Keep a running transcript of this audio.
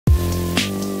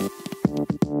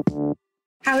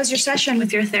How was your session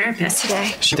with your therapist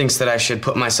today? She thinks that I should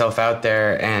put myself out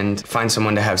there and find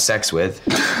someone to have sex with.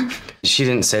 She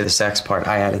didn't say the sex part,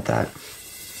 I added that.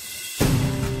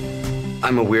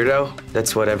 I'm a weirdo,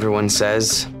 that's what everyone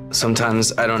says.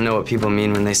 Sometimes I don't know what people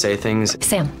mean when they say things.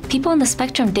 Sam, people on the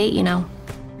spectrum date, you know.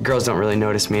 Girls don't really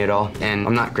notice me at all, and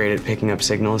I'm not great at picking up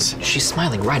signals. She's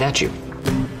smiling right at you.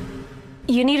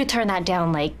 You need to turn that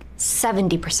down like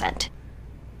 70%.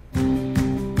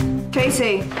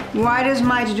 Casey, why does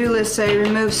my to-do list say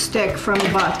remove stick from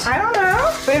butt? I don't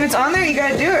know, but if it's on there, you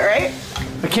gotta do it, right?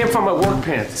 I can't find my work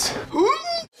pants.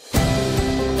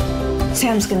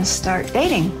 Sam's gonna start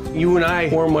dating. You and I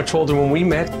weren't much older when we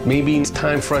met. Maybe it's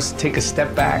time for us to take a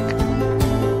step back.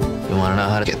 You wanna know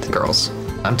how to get the girls?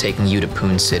 I'm taking you to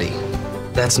Poon City.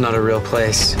 That's not a real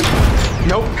place.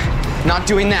 Nope, not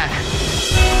doing that.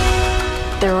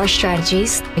 There are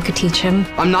strategies I could teach him.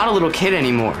 I'm not a little kid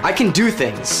anymore. I can do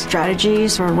things.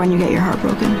 Strategies or when you get your heart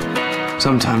broken.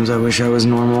 Sometimes I wish I was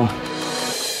normal.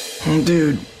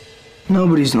 Dude,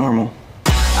 nobody's normal.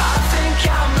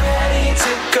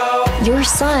 Your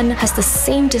son has the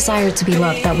same desire to be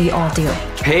loved that we all do.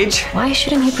 Paige? Why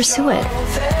shouldn't he pursue it?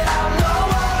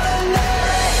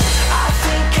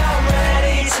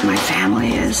 My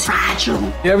family is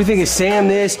fragile. Everything is Sam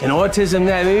this and autism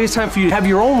that. Maybe it's time for you to have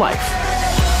your own life.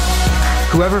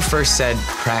 Whoever first said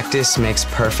practice makes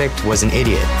perfect was an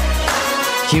idiot.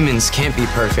 Humans can't be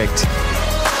perfect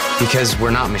because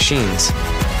we're not machines.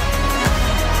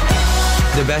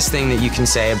 The best thing that you can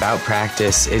say about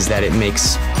practice is that it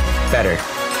makes better.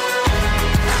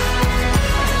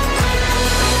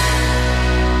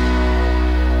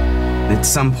 At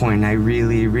some point, I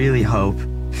really, really hope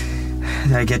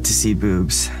that I get to see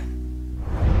boobs.